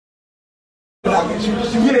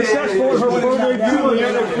Successful in her pro debut,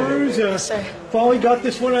 LeAnna Cruz. Finally got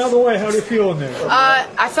this one out of the way. How do you feel in there?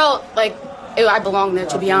 I felt like I belonged there,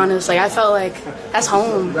 to be honest. Like, I felt like that's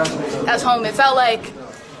home. That's home. It felt like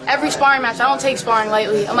every sparring match. I don't take sparring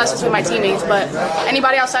lightly unless it's with my teammates, but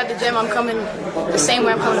anybody outside the gym, I'm coming the same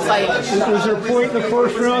way I'm coming to fight. Was there a point in the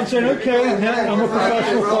first round saying, okay, I'm a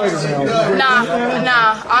professional fighter now?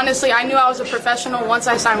 Nah. Honestly, I knew I was a professional once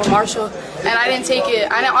I signed with Marshall, and I didn't take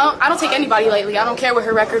it. I don't take anybody lightly. I don't care what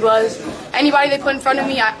her record was. Anybody they put in front of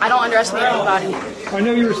me, I don't underestimate anybody. I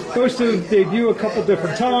know you were supposed to debut a couple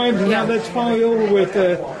different times, and now that's finally over with.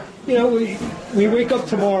 You know, we wake up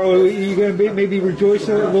tomorrow. Are you going to maybe rejoice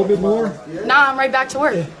a little bit more? Nah, I'm right back to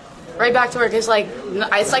work. Right back to work. It's like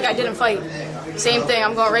I didn't fight. Same thing.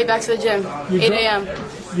 I'm going right back to the gym. 8 a.m.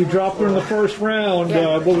 You dropped her in the first round.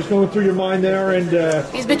 Yeah. What was going through your mind there? And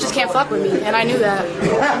these bitches can't fuck with me, and I knew that.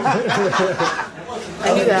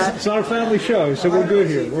 I knew that. It's not a family show, so we're good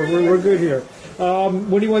here. We're good here.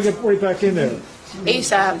 When do you want to get right back in there?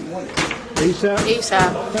 ASAP. ASAP?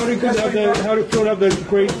 How do you feel to have the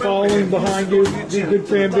great following behind you, the good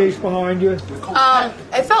fan base behind you?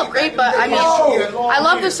 It felt great, but I mean, I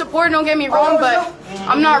love the support, don't get me wrong, but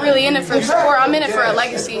I'm not really in it for support. I'm in it for a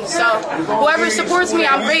legacy. So whoever supports me,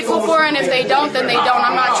 I'm grateful for, and if they don't, then they don't.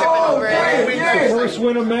 I'm not tripping over it. The first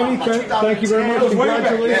win of many. Thank you very much.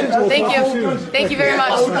 Congratulations. Thank you. Thank you very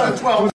much.